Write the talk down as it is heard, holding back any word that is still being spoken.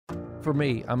For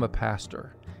me, I'm a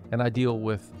pastor, and I deal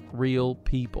with real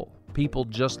people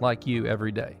just like you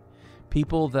every day.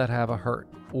 People that have a hurt,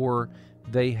 or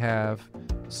they have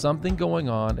something going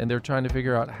on and they're trying to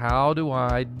figure out, how do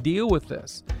I deal with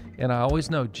this? And I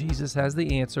always know Jesus has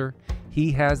the answer.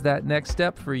 He has that next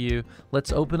step for you.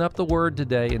 Let's open up the Word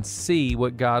today and see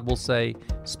what God will say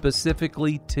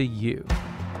specifically to you.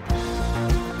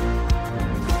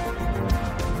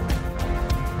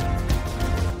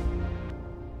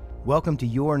 Welcome to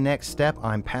Your Next Step.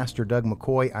 I'm Pastor Doug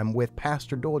McCoy. I'm with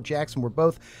Pastor Doyle Jackson. We're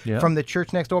both from the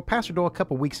church next door. Pastor Doyle, a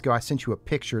couple weeks ago, I sent you a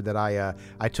picture that I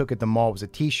took at the mall. It was a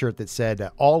T-shirt that said,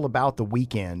 all about the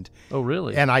weekend. Oh,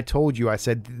 really? And I told you, I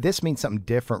said, this means something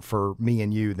different for me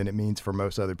and you than it means for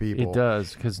most other people. It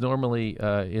does, because normally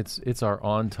it's our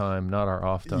on time, not our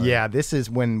off time. Yeah, this is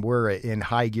when we're in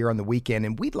high gear on the weekend,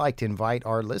 and we'd like to invite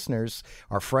our listeners,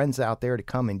 our friends out there, to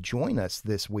come and join us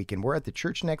this weekend. We're at the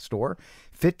church next door,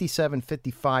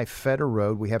 5755 Feder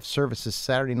Road. We have services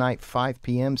Saturday night, 5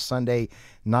 p.m., Sunday,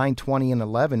 9:20 and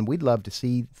 11. We'd love to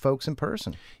see folks in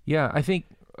person. Yeah, I think,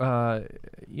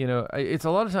 it's a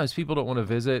lot of times people don't want to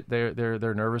visit.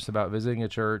 They're nervous about visiting a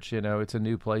church. It's a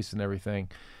new place and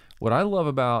everything. What I love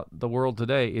about the world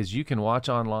today is you can watch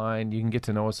online, you can get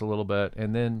to know us a little bit,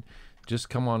 and then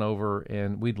just come on over,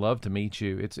 and we'd love to meet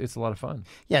you. It's a lot of fun.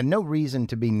 Yeah, no reason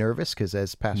to be nervous, because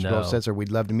as Pastor Bill says,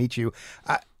 we'd love to meet you.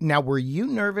 Now, were you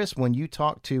nervous when you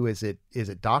talked to, is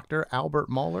it Dr. Albert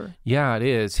Mohler? Yeah, it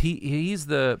is. He's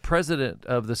the president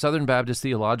of the Southern Baptist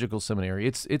Theological Seminary.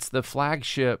 It's the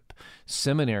flagship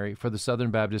seminary for the Southern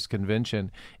Baptist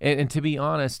Convention. And to be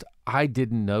honest, I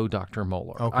didn't know Dr.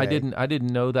 Mohler. Okay. I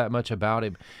didn't know that much about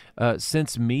him.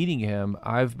 Since meeting him,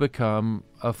 I've become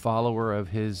a follower of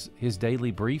his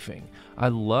daily briefing. I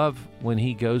love when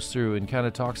he goes through and kind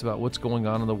of talks about what's going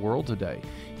on in the world today.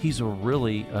 He's a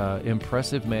really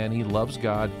impressive man. He loves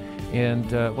God. And,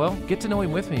 get to know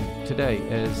him with me today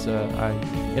as I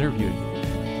interview him.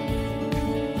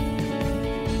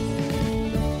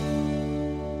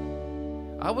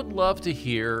 I would love to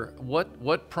hear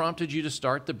what prompted you to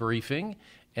start the briefing,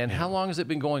 and how long has it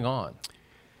been going on?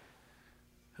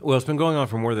 Well, it's been going on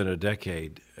for more than a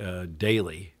decade,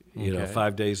 daily,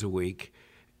 5 days a week.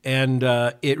 And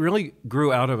it really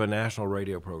grew out of a national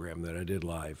radio program that I did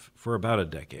live for about a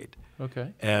decade.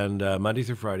 Okay. And Monday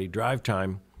through Friday, drive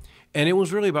time. And it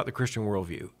was really about the Christian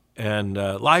worldview. And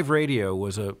live radio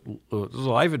was a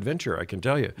live adventure, I can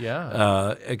tell you.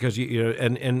 Yeah. Because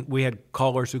and we had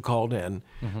callers who called in,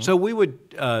 so we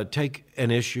would take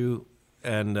an issue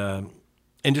and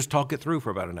just talk it through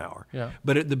for about an hour. Yeah.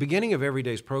 But at the beginning of every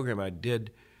day's program, I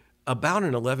did about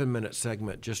an 11-minute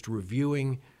segment just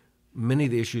reviewing many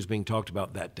of the issues being talked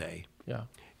about that day. Yeah.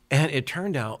 And it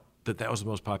turned out that was the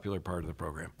most popular part of the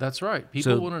program. That's right.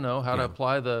 People want to know how to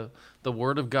apply the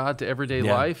Word of God to everyday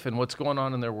life and what's going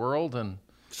on in their world. And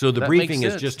so the briefing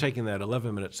is just taking that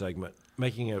 11-minute segment,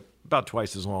 making it about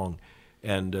twice as long,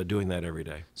 and doing that every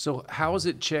day. So how has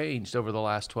it changed over the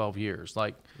last 12 years?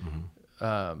 Like,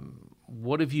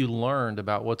 what have you learned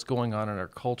about what's going on in our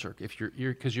culture? If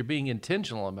because you're being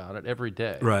intentional about it every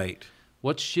day. Right.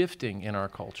 What's shifting in our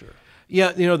culture?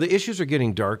 Yeah, the issues are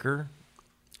getting darker.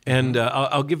 And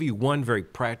I'll give you one very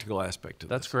practical aspect of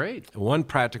this. That's great. One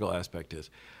practical aspect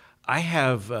is I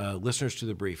have listeners to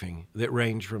the briefing that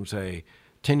range from, say,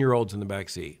 10-year-olds in the back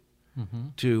seat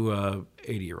to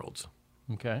 80-year-olds.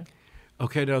 Okay.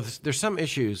 Okay, now there's some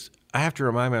issues I have to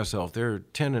remind myself there are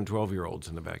 10 and 12-year-olds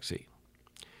in the back seat.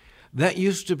 That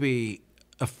used to be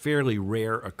a fairly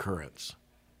rare occurrence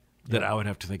that I would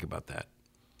have to think about that.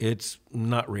 It's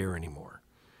not rare anymore.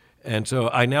 And so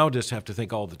I now just have to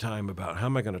think all the time about how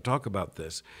am I going to talk about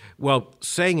this? Well,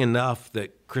 saying enough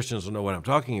that Christians will know what I'm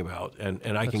talking about, and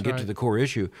I can get to the core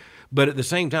issue. But at the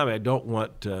same time, I don't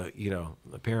want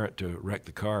the parent to wreck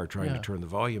the car trying to turn the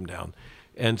volume down.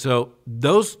 And so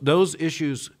those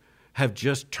issues have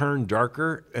just turned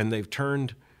darker, and they've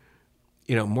turned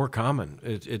more common.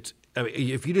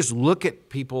 If you just look at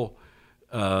people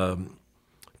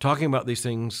talking about these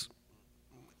things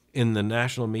in the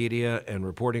national media and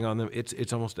reporting on them,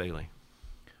 it's almost daily.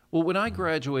 Well, when I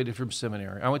graduated from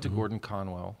seminary, I went to Gordon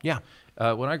Conwell. Yeah.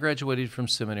 When I graduated from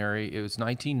seminary, it was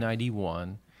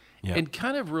 1991. Yeah. And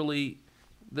kind of really,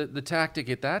 the tactic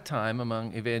at that time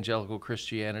among evangelical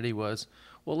Christianity was,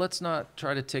 well, let's not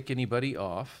try to tick anybody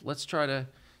off. Let's try to,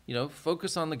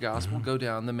 focus on the gospel, go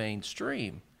down the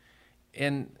mainstream.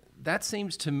 And that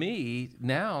seems to me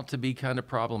now to be kind of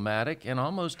problematic and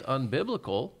almost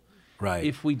unbiblical. Right.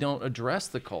 If we don't address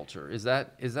the culture. Is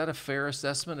that a fair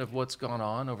assessment of what's gone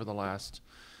on over the last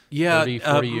 30,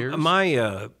 40 years?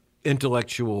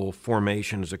 intellectual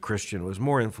formation as a Christian was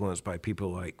more influenced by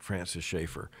people like Francis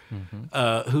Schaeffer,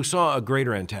 who saw a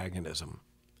greater antagonism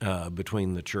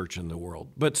between the church and the world,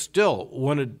 but still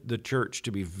wanted the church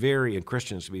to be and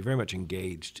Christians to be very much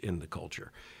engaged in the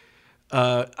culture.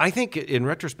 I think in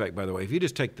retrospect, by the way, if you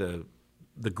just take the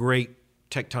great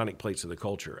tectonic plates of the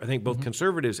culture, I think both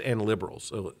conservatives and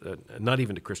liberals, not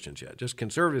even to Christians yet, just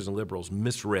conservatives and liberals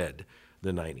misread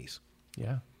the 90s.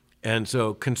 Yeah. And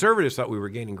so conservatives thought we were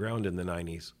gaining ground in the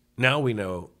 90s. Now we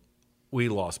know we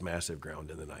lost massive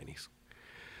ground in the 90s.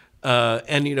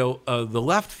 The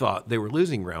left thought they were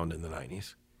losing ground in the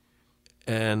 90s.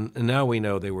 And now we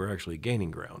know they were actually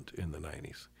gaining ground in the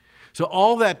 90s. So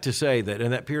all that to say that in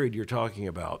that period you're talking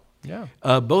about,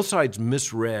 both sides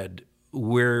misread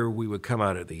where we would come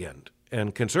out at the end.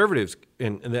 And conservatives,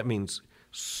 and that means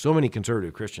so many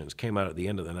conservative Christians came out at the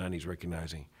end of the 90s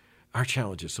recognizing our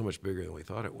challenge is so much bigger than we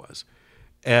thought it was.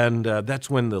 And that's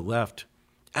when the left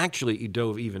actually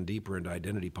dove even deeper into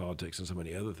identity politics and so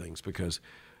many other things because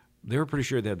they were pretty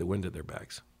sure they had the wind at their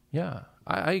backs. Yeah,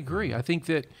 I agree. I think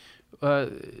that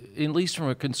at least from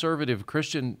a conservative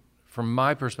Christian, from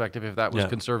my perspective, if that was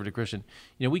conservative Christian,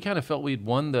 we kind of felt we'd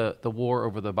won the war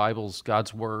over the Bible's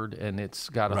God's word and it's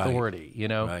got authority,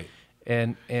 Right.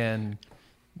 And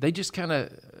we just kind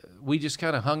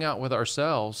of hung out with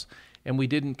ourselves and we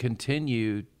didn't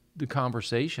continue the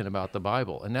conversation about the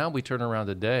Bible. And now we turn around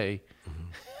today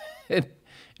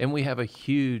and we have a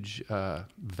huge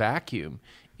vacuum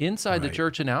inside the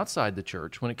church and outside the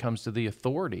church when it comes to the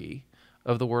authority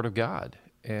of the Word of God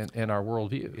and our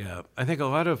worldview. Yeah, I think a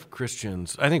lot of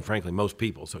Christians, I think frankly most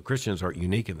people, so Christians aren't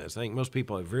unique in this, I think most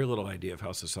people have very little idea of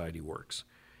how society works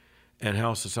and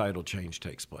how societal change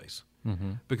takes place.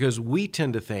 Because we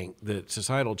tend to think that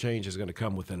societal change is going to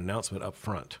come with an announcement up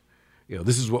front.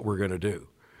 This is what we're going to do.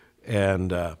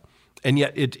 And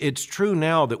yet it's true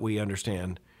now that we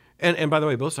understand, and by the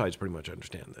way, both sides pretty much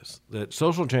understand this, that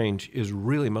social change is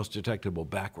really most detectable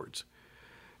backwards.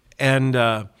 And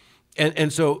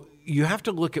so you have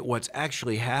to look at what's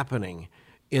actually happening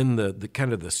in the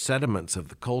kind of the sediments of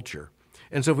the culture.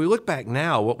 And so if we look back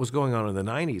now, what was going on in the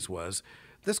 90s was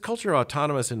this culture of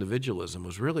autonomous individualism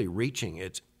was really reaching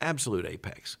its absolute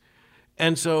apex.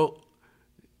 And so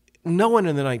no one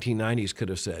in the 1990s could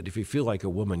have said, if you feel like a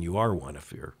woman, you are one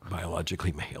if you're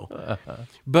biologically male.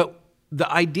 But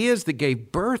the ideas that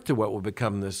gave birth to what will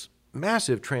become this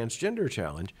massive transgender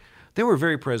challenge, they were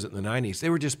very present in the 90s. They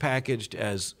were just packaged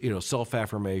as,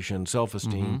 self-affirmation,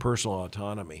 self-esteem, personal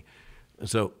autonomy. And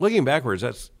so looking backwards,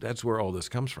 that's where all this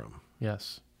comes from.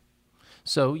 Yes.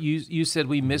 So you said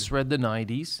we misread the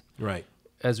 90s. Right.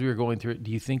 As we were going through it, do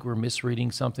you think we're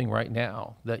misreading something right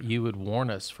now that you would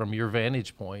warn us from your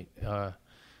vantage point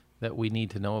that we need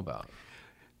to know about?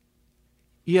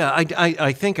 Yeah,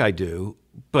 I think I do,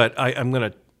 but I'm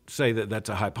going to say that that's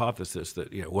a hypothesis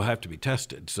that will have to be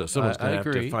tested. So someone's going to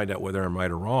have to find out whether I'm right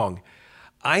or wrong.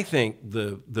 I think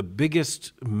the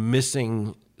biggest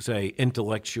missing, say,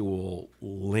 intellectual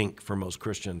link for most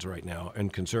Christians right now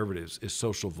and conservatives is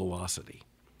social velocity.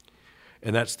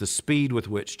 And that's the speed with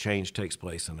which change takes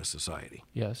place in a society.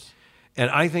 Yes. And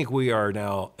I think we are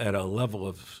now at a level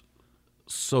of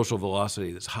social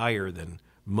velocity that's higher than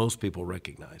most people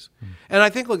recognize. And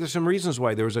I think, look, there's some reasons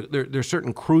why. There's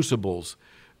certain crucibles.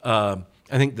 I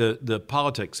think the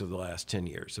politics of the last 10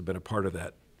 years have been a part of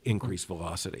that increased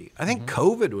velocity. I think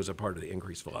COVID was a part of the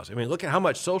increased velocity. I mean, look at how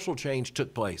much social change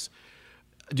took place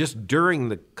just during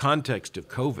the context of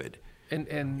COVID.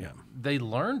 And they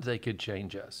learned they could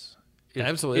change us.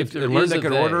 Absolutely. They learned they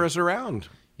could order us around.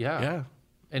 Yeah.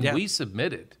 And we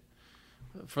submitted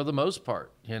for the most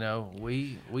part.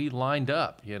 We lined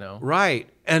up, Right.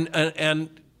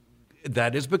 And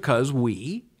that is because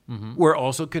we were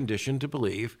also conditioned to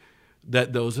believe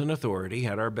that those in authority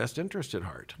had our best interest at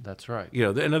heart. That's right.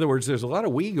 In other words, there's a lot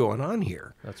of we going on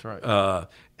here. That's right.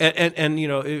 And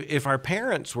if our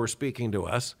parents were speaking to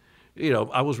us,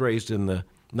 I was raised in the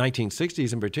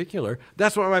 1960s in particular,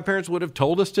 that's what my parents would have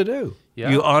told us to do.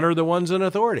 Yeah. You honor the ones in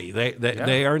authority.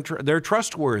 They're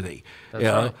trustworthy.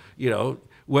 That's right.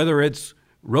 Whether it's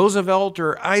Roosevelt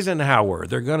or Eisenhower,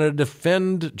 they're going to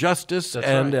defend justice. That's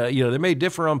and right. They may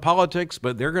differ on politics,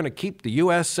 but they're going to keep the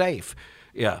U.S. safe.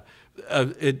 Yeah,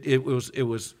 it was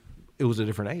a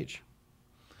different age.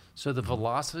 So the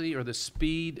velocity or the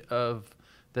speed of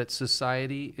that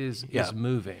society is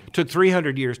moving. It took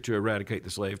 300 years to eradicate the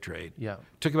slave trade. Yeah.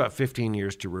 It took about 15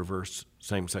 years to reverse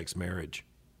same-sex marriage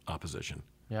opposition.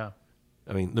 Yeah.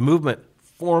 I mean, the movement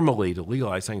formally to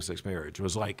legalize same-sex marriage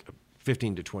was like a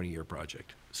 15 to 20-year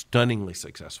project. Stunningly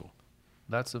successful.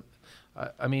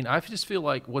 I mean, I just feel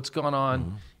like what's gone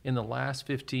on in the last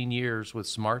 15 years with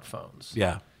smartphones.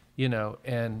 Yeah.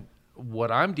 And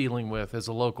what I'm dealing with as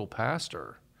a local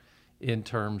pastor in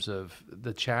terms of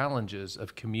the challenges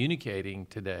of communicating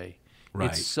today, Right.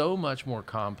 it's so much more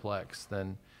complex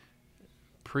than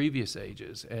previous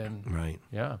ages. And Right.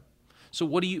 yeah. So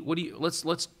what do you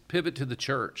let's pivot to the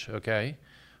church, okay?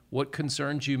 What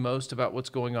concerns you most about what's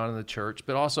going on in the church?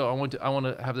 But also I want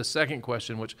to have the second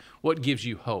question, which what gives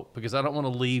you hope? Because I don't want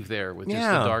to leave there with just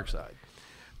the dark side.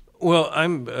 Well,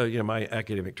 I'm, my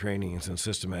academic training is in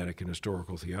systematic and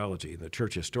historical theology. The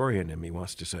church historian in me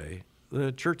wants to say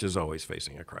the church is always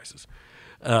facing a crisis.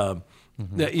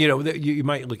 You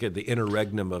might look at the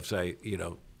interregnum of, say,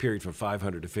 period from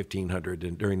 500 to 1500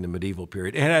 and during the medieval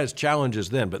period. It has challenges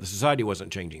then, but the society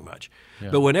wasn't changing much. Yeah.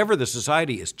 But whenever the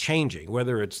society is changing,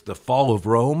 whether it's the fall of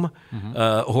Rome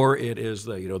or it is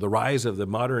the rise of the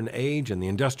modern age and the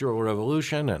Industrial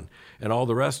Revolution and all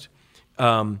the rest,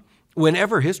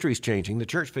 whenever history is changing, the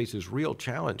church faces real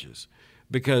challenges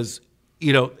because,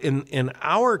 in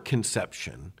our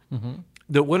conception,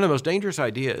 that one of the most dangerous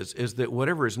ideas is that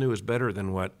whatever is new is better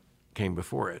than what came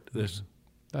before it. This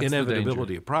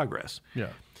inevitability of progress. Yeah.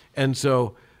 And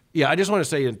so, I just want to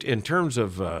say in terms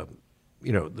of,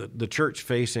 the church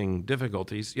facing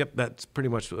difficulties, that's pretty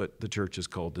much what the church is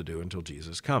called to do until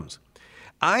Jesus comes.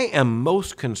 I am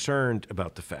most concerned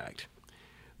about the fact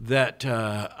that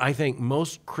I think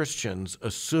most Christians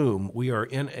assume we are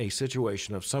in a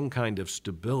situation of some kind of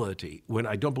stability when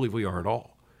I don't believe we are at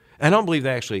all. I don't believe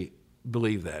they actually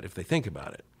believe that if they think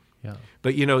about it. Yeah.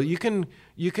 But you can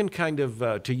kind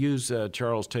of, to use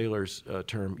Charles Taylor's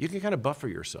term, you can kind of buffer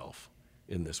yourself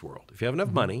in this world. If you have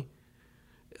enough money,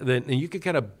 then you can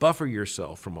kind of buffer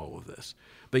yourself from all of this.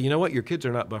 But you know what? Your kids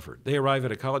are not buffered. They arrive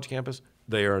at a college campus,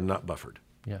 they are not buffered.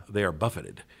 Yeah. They are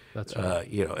buffeted. That's right.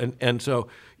 And so,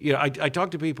 I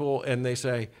talk to people and they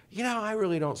say, I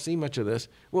really don't see much of this.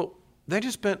 Well, they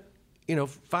just spent,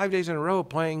 5 days in a row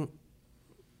playing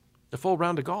a full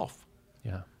round of golf.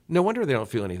 Yeah. No wonder they don't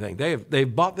feel anything.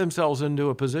 They've bought themselves into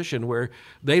a position where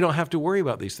they don't have to worry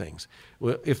about these things.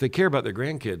 Well, if they care about their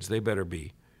grandkids, they better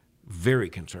be very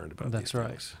concerned about these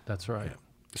things. That's right. Yeah.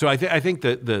 So I think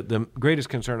that the greatest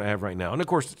concern I have right now, and of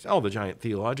course it's all the giant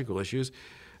theological issues,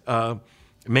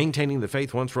 maintaining the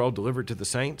faith once for all delivered to the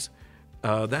saints,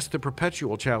 that's the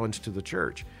perpetual challenge to the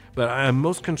church. But I'm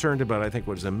most concerned about, I think,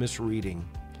 what is a misreading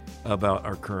about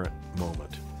our current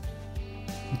moment.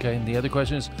 Okay, and the other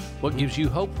question is, what gives you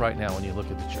hope right now when you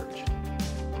look at the church?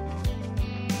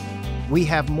 We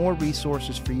have more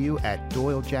resources for you at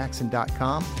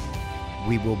doylejackson.com.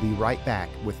 We will be right back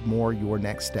with more Your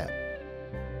Next Step.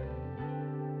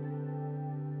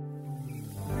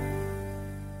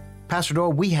 Pastor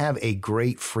Doyle, we have a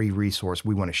great free resource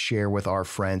we want to share with our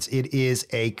friends. It is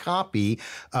a copy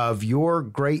of your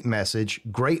great message,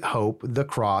 Great Hope, the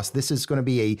Cross. This is going to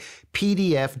be a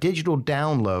PDF digital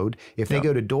download. If they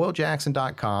go to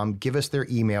doylejackson.com, give us their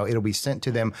email, it'll be sent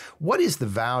to them. What is the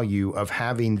value of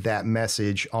having that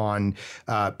message on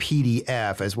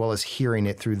PDF as well as hearing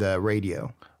it through the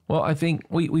radio? Well, I think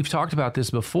we've talked about this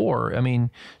before. I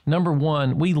mean, number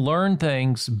one, we learn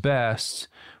things best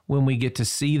when we get to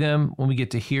see them, when we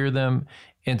get to hear them,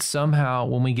 and somehow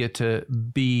when we get to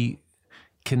be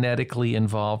kinetically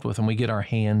involved with them, we get our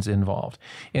hands involved.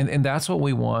 And that's what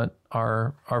we want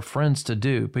our friends to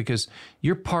do, because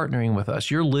you're partnering with us,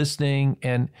 you're listening,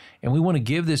 and we want to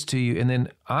give this to you. And then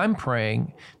I'm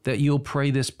praying that you'll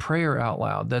pray this prayer out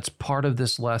loud. That's part of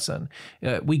this lesson.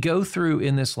 We go through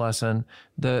in this lesson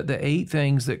the 8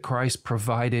 things that Christ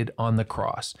provided on the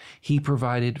cross. He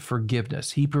provided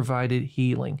forgiveness. He provided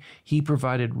healing. He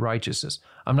provided righteousness.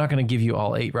 I'm not going to give you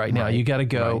all 8 right now. You got to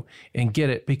go and get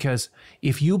it, because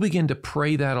if you begin to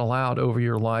pray that aloud over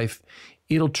your life,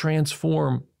 it'll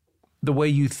transform the way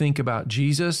you think about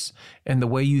Jesus and the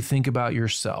way you think about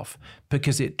yourself,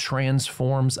 because it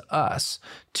transforms us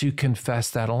to confess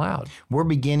that aloud. We're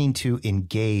beginning to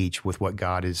engage with what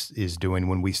God is doing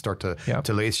when we start to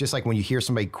it's just like when you hear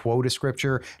somebody quote a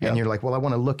scripture and you're like, well, I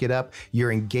want to look it up.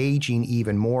 You're engaging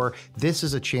even more. This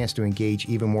is a chance to engage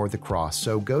even more with the cross.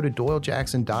 So go to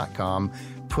doylejackson.com,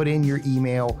 put in your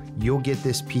email, you'll get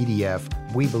this PDF.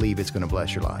 We believe it's going to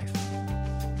bless your life.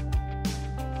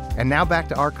 And now back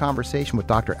to our conversation with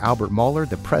Dr. Albert Mohler,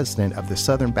 the president of the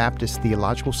Southern Baptist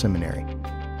Theological Seminary.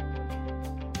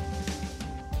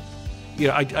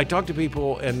 I talk to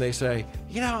people and they say,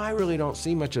 I really don't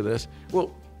see much of this.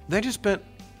 Well, they just spent,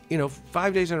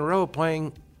 5 days in a row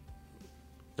playing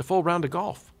a full round of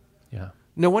golf. Yeah.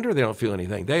 No wonder they don't feel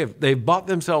anything. They've bought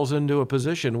themselves into a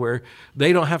position where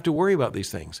they don't have to worry about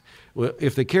these things. Well,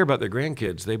 if they care about their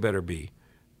grandkids, they better be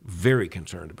very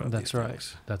concerned about That's these right.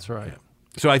 things. That's right. Yeah.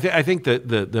 So I think that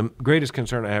the greatest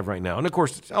concern I have right now, and of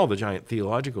course it's all the giant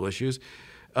theological issues,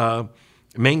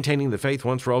 maintaining the faith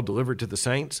once for all delivered to the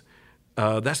saints,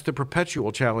 that's the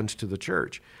perpetual challenge to the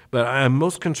church. But I'm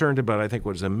most concerned about, I think,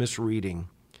 what is a misreading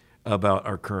about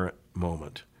our current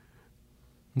moment.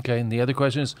 Okay, and the other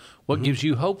question is, what gives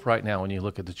you hope right now when you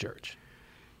look at the church?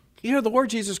 You know, the Lord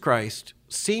Jesus Christ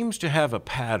seems to have a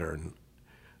pattern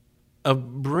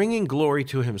of bringing glory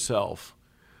to himself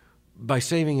by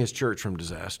saving his church from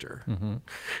disaster. Mm-hmm.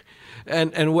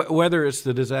 And whether it's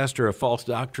the disaster of false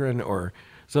doctrine or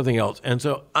something else. And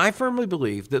so I firmly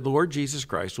believe that the Lord Jesus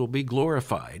Christ will be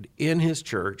glorified in his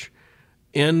church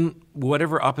in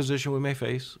whatever opposition we may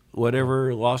face,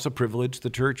 whatever loss of privilege the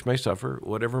church may suffer,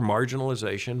 whatever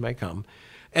marginalization may come.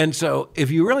 And so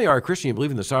if you really are a Christian, you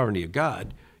believe in the sovereignty of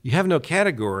God, you have no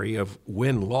category of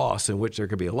win-loss in which there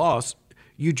could be a loss.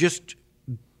 You just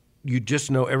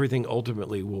know everything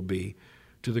ultimately will be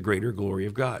to the greater glory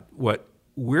of God. What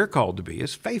we're called to be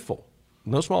is faithful.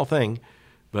 No small thing,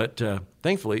 but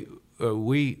thankfully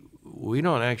we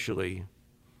don't actually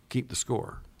keep the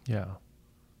score. Yeah.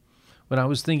 When I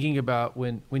was thinking about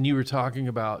when you were talking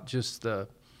about just the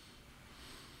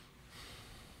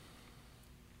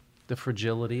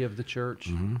fragility of the church,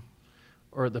 mm-hmm.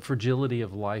 or the fragility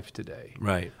of life today.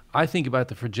 Right. I think about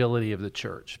the fragility of the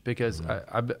church because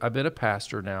mm-hmm. I've been a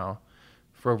pastor now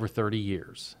for over 30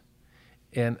 years.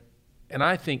 And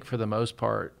I think for the most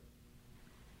part,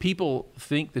 people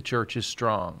think the church is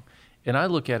strong. And I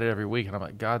look at it every week and I'm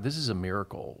like, God, this is a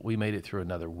miracle. We made it through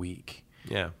another week.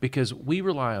 Yeah. Because we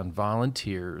rely on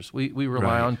volunteers. We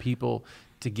rely right. on people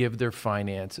to give their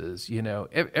finances. You know,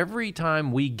 every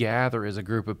time we gather as a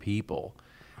group of people,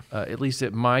 at least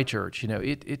at my church, you know,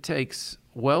 it takes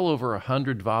well over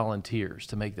 100 volunteers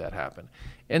to make that happen.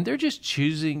 And they're just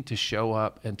choosing to show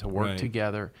up and to work right.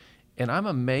 together. And I'm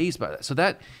amazed by that. So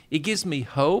that it gives me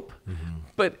hope, mm-hmm.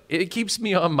 but it keeps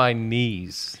me on my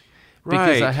knees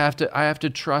because right. I have to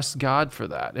trust God for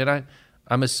that. And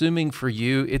I'm assuming for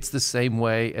you, it's the same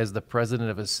way as the president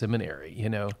of a seminary. You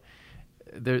know,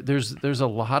 there's a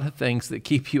lot of things that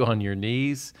keep you on your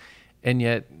knees and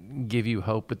yet give you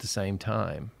hope at the same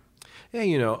time. Yeah,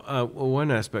 you know,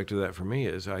 one aspect of that for me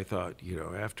is I thought, you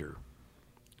know, after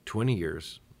 20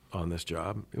 years on this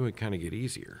job, it would kind of get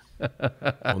easier.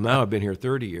 Well, now I've been here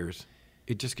 30 years.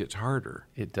 It just gets harder.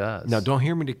 It does. Now, don't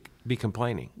hear me be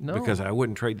complaining because I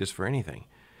wouldn't trade this for anything.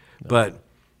 No. But,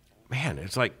 man,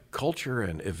 it's like culture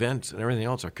and events and everything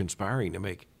else are conspiring to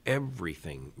make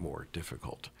everything more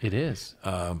difficult. It is.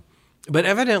 But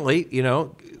evidently, you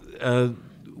know,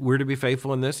 we're to be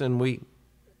faithful in this, and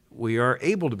we are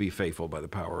able to be faithful by the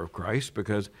power of Christ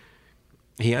because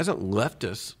he hasn't left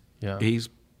us. Yeah. He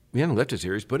hasn't left us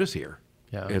here. He's put us here.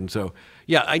 Yeah. And so,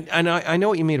 yeah, I know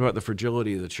what you mean about the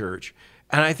fragility of the church.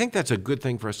 And I think that's a good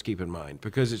thing for us to keep in mind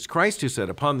because it's Christ who said,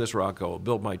 upon this rock I will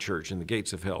build my church and the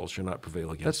gates of hell shall not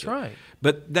prevail against it. That's right.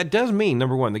 But that does mean,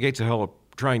 number one, the gates of hell are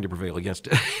trying to prevail against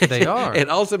it. They are. It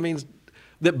also means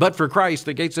that but for Christ,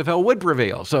 the gates of hell would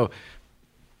prevail. So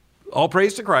all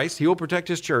praise to Christ. He will protect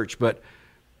his church, but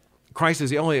Christ is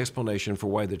the only explanation for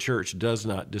why the church does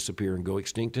not disappear and go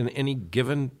extinct in any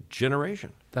given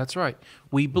generation. That's right.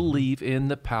 We believe in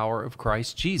the power of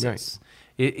Christ Jesus.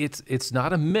 Right. It's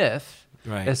not a myth,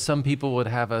 right. as some people would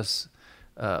have us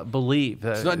believe.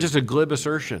 It's not just a glib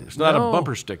assertion. It's not a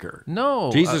bumper sticker. No.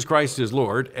 Jesus Christ is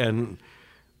Lord, and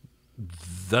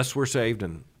thus we're saved.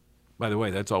 And by the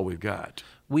way, that's all we've got.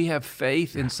 We have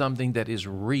faith in something that is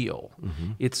real.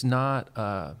 Mm-hmm. It's not...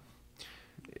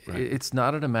 Right. It's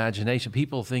not an imagination.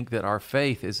 People think that our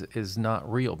faith is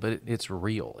not real, but it's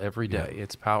real every day. Yeah.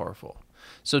 It's powerful.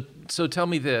 So tell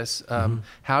me this: mm-hmm.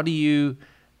 How do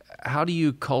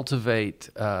you cultivate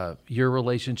your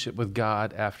relationship with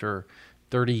God after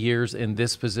 30 years in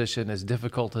this position, as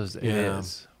difficult as it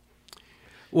is?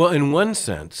 Well, in one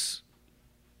sense,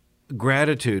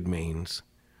 gratitude means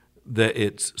that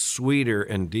it's sweeter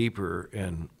and deeper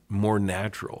and more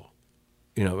natural.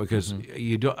 You know, because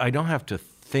mm-hmm. I don't have to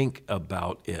think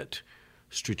about it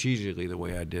strategically the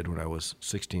way I did when I was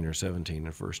 16 or 17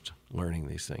 and first learning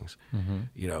these things. Mm-hmm.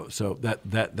 You know, so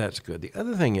that's good. The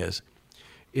other thing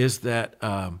is that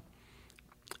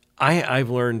I've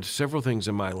learned several things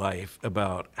in my life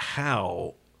about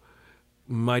how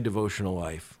my devotional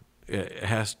life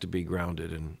has to be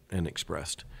grounded and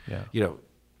expressed. Yeah. You know,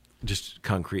 just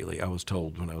concretely, I was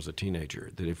told when I was a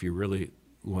teenager that if you really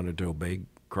wanted to obey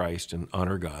Christ and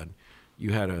honor God,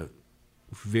 you had a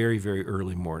very, very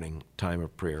early morning time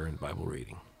of prayer and Bible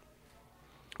reading.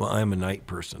 Well, I'm a night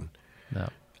person. No.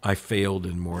 I failed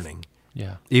in morning.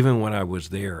 Yeah. Even when I was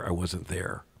there, I wasn't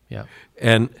there. Yeah.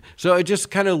 And so it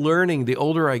just kind of learning. The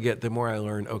older I get, the more I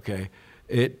learn. Okay,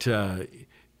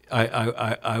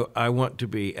 I want to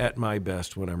be at my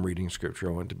best when I'm reading Scripture.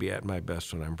 I want to be at my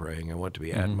best when I'm praying. I want to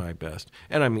be at my best.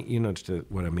 And I mean, you know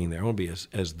what I mean there. I want to be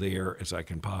as there as I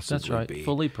can possibly That's right. be.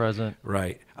 Fully present.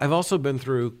 Right. I've also been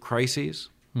through crises,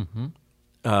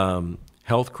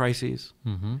 health crises.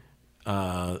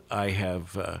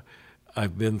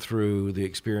 I've been through the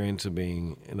experience of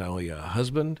being not only a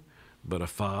husband, but a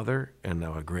father, and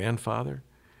now a grandfather.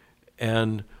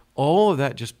 And all of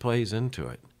that just plays into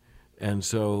it. And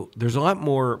so there's a lot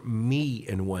more me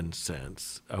in one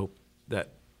sense. I hope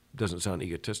that doesn't sound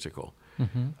egotistical.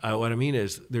 What I mean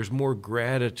is there's more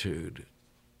gratitude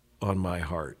on my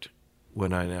heart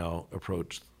when I now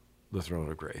approach the throne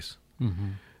of grace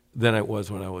than it was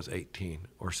when I was 18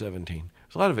 or 17.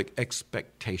 There's a lot of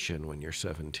expectation when you're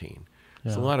 17.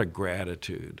 There's a lot of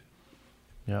gratitude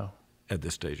at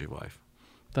this stage of life.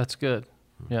 That's good.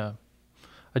 Yeah.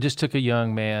 I just took a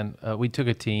young man. We took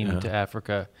a team to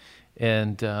Africa,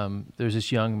 and there's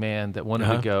this young man that wanted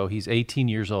to go. He's 18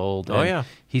 years old. And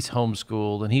he's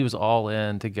homeschooled, and he was all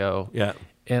in to go. Yeah.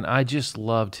 And I just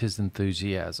loved his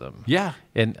enthusiasm. Yeah.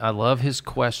 And I love his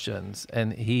questions.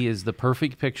 And he is the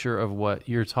perfect picture of what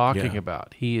you're talking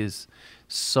about. He is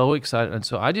so excited. And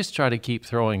so I just try to keep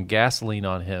throwing gasoline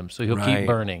on him so he'll keep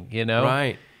burning, you know?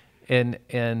 Right. And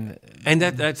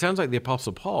that sounds like the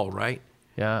Apostle Paul, right?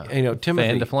 Yeah. You know, Timothy.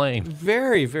 Fan to flame.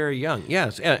 Very, very young.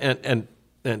 Yes. And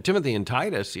Timothy and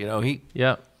Titus, you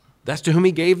know, that's to whom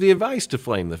he gave the advice to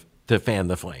fan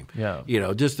the flame. Yeah. You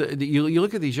know, just you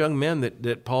look at these young men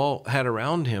that Paul had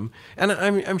around him, and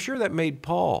I'm sure that made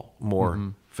Paul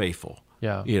more faithful.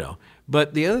 Yeah. You know,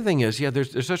 but the other thing is,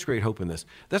 there's such great hope in this.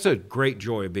 That's a great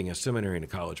joy of being a seminary and a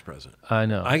college president. I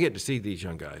know. I get to see these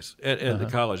young guys, and the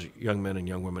college young men and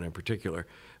young women in particular,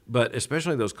 but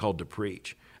especially those called to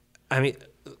preach. I mean,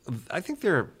 I think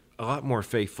they're a lot more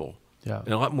faithful and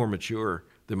a lot more mature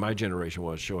than my generation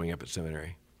was showing up at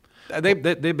seminary. They've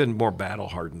been more battle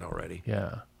hardened already.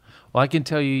 Yeah. Well, I can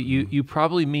tell you, you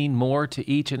probably mean more to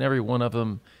each and every one of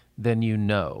them than you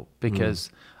know, because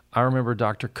I remember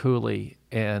Dr. Cooley,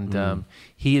 and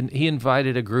he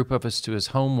invited a group of us to his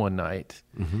home one night,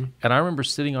 and I remember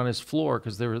sitting on his floor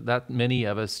because there were that many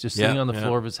of us just sitting on the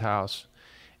floor of his house,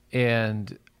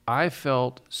 and I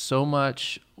felt so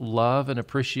much love and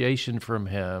appreciation from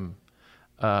him.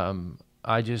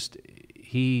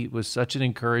 He was such an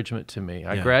encouragement to me.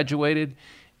 I graduated,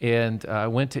 and I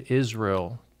went to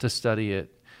Israel to study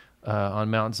it on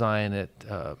Mount Zion. It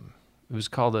was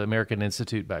called the American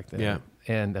Institute back then. Yeah.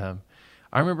 And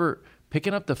I remember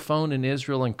picking up the phone in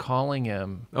Israel and calling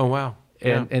him. Oh, wow.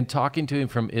 And talking to him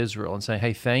from Israel and saying,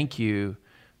 hey, thank you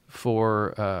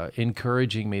for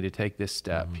encouraging me to take this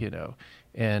step, you know.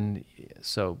 And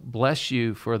so bless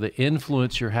you for the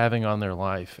influence you're having on their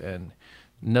life. And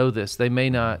know this, they may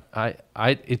not,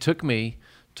 it took me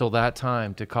till that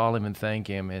time to call him and thank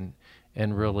him,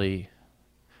 and really,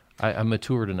 I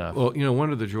matured enough. Well, you know,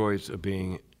 one of the joys of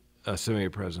being a seminary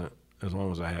president, as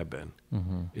long as I have been,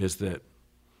 is that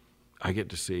I get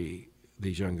to see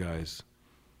these young guys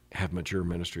have mature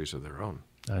ministries of their own.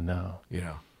 I know. You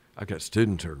know, I've got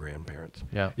students who are grandparents.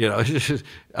 Yeah. You know,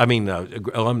 I mean,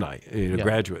 alumni,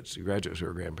 graduates who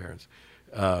are grandparents.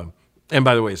 And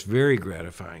by the way, it's very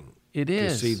gratifying. It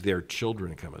is. To see their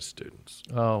children come as students.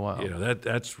 Oh, wow. You know,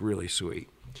 that's really sweet.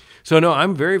 So, no,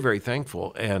 I'm very, very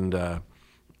thankful. And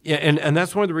and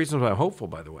that's one of the reasons why I'm hopeful,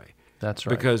 by the way. That's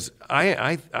right. Because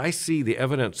I see the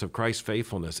evidence of Christ's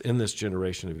faithfulness in this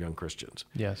generation of young Christians.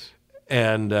 Yes.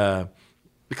 And a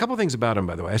couple of things about them,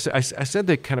 by the way. I said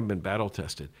they've kind of been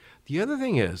battle-tested. The other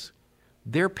thing is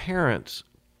their parents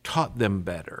taught them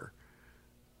better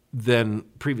than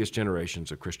previous generations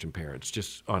of Christian parents,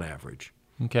 just on average.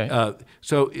 Okay.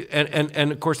 So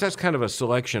of course, that's kind of a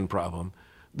selection problem.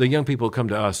 The young people who come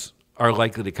to us are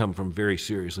likely to come from very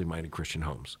seriously minded Christian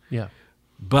homes. Yeah.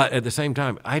 But at the same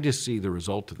time, I just see the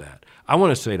result of that. I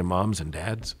want to say to moms and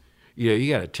dads,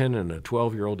 you got a 10 and a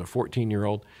 12-year-old, a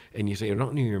 14-year-old, and you say, I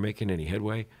don't know you're making any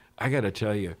headway. I got to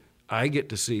tell you, I get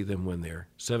to see them when they're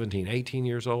 17, 18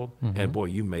 years old, and boy,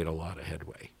 you made a lot of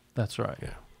headway. That's right.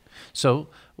 Yeah. So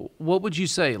what would you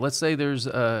say? Let's say there's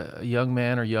a young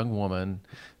man or young woman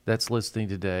that's listening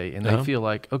today, and they feel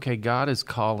like, okay, God is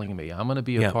calling me. I'm going to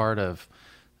be a part of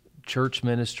church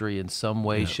ministry in some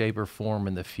way, shape, or form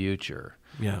in the future.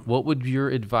 Yeah. What would your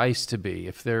advice to be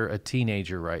if they're a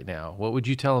teenager right now? What would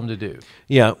you tell them to do?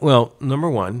 Yeah, well, number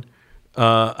one,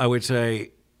 I would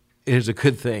say it is a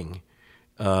good thing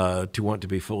to want to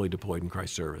be fully deployed in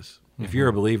Christ's service. If you're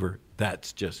a believer,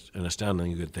 that's just an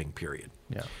astoundingly good thing, period.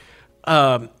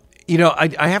 Yeah. You know,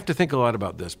 I have to think a lot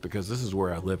about this because this is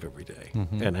where I live every day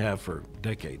and have for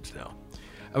decades now.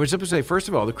 I would simply say, first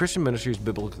of all, the Christian ministry is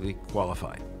biblically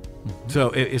qualified.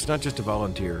 So it's not just a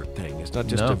volunteer thing. It's not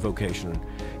just a vocation.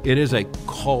 It is a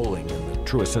calling in the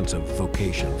truest sense of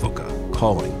vocation, voca,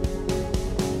 calling.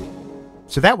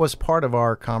 So that was part of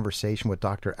our conversation with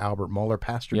Dr. Albert Mohler.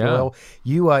 Pastor Doyle,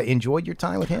 you enjoyed your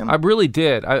time with him? I really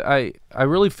did. I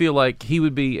really feel like he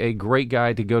would be a great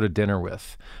guy to go to dinner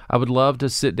with. I would love to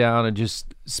sit down and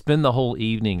just spend the whole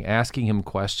evening asking him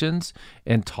questions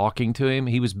and talking to him.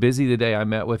 He was busy the day I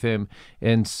met with him,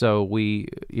 and so we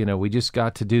just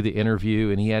got to do the interview,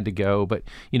 and he had to go. But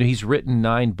he's written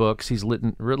 9 books. He's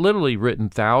literally written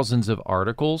thousands of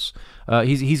articles.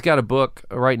 He's got a book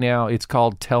right now. It's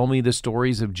called "Tell Me the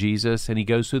Stories of Jesus," and he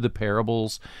goes through the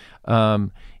parables.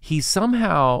 He's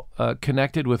somehow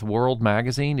connected with World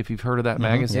Magazine, if you've heard of that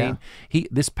magazine. Yeah.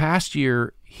 This past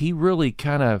year, he really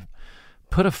kind of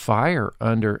put a fire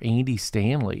under Andy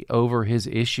Stanley over his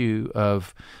issue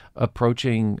of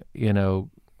approaching,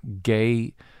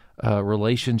 gay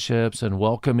relationships and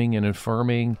welcoming and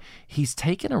affirming. He's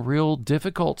taken a real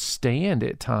difficult stand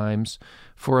at times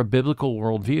for a biblical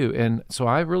worldview. And so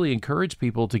I really encourage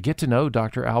people to get to know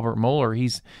Dr. Albert Mohler.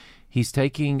 He's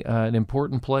taking an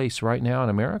important place right now in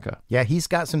America. Yeah, he's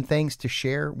got some things to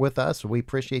share with us. We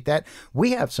appreciate that.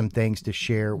 We have some things to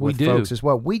share with folks as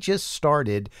well. We just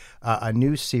started a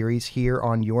new series here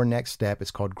on Your Next Step.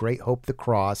 It's called Great Hope the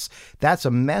Cross. That's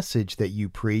a message that you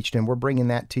preached, and we're bringing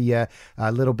that to you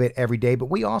a little bit every day. But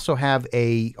we also have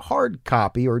a hard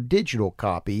copy or digital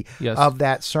copy of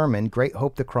that sermon, Great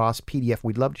Hope the Cross PDF.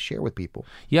 We'd love to share with people.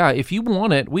 Yeah, if you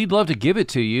want it, we'd love to give it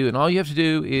to you. And all you have to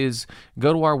do is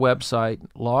go to our website,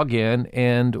 log in,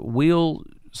 and we'll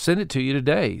send it to you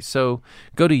today. So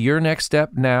go to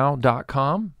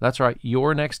yournextstepnow.com. That's right,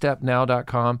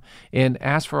 yournextstepnow.com, and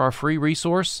ask for our free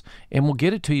resource, and we'll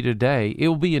get it to you today. It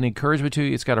will be an encouragement to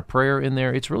you. It's got a prayer in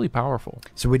there. It's really powerful.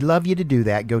 So we'd love you to do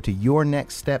that. Go to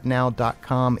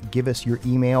yournextstepnow.com. Give us your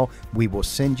email. We will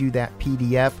send you that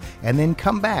PDF, and then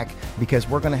come back because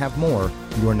we're going to have more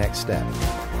Your Next Step.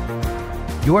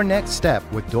 Your Next Step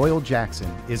with Doyle Jackson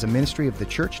is a ministry of the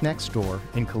Church Next Door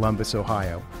in Columbus,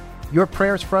 Ohio. Your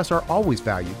prayers for us are always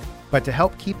valued, but to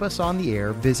help keep us on the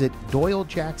air, visit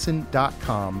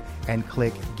doylejackson.com and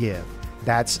click Give.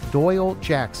 That's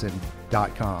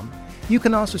doylejackson.com. You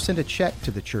can also send a check to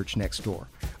the Church Next Door.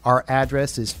 Our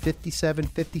address is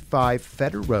 5755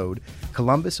 Feder Road,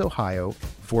 Columbus, Ohio,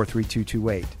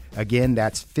 43228. Again,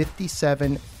 that's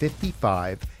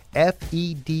 5755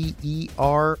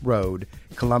 FEDER Road,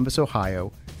 Columbus,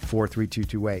 Ohio,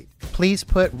 43228. Please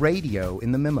put radio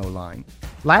in the memo line.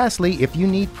 Lastly, if you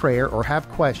need prayer or have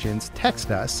questions, text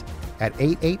us at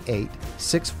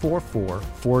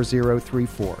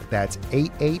 888-644-4034. That's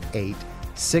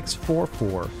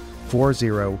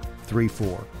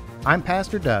 888-644-4034. I'm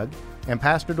Pastor Doug, and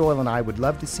Pastor Doyle and I would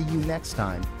love to see you next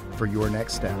time for Your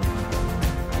Next Step.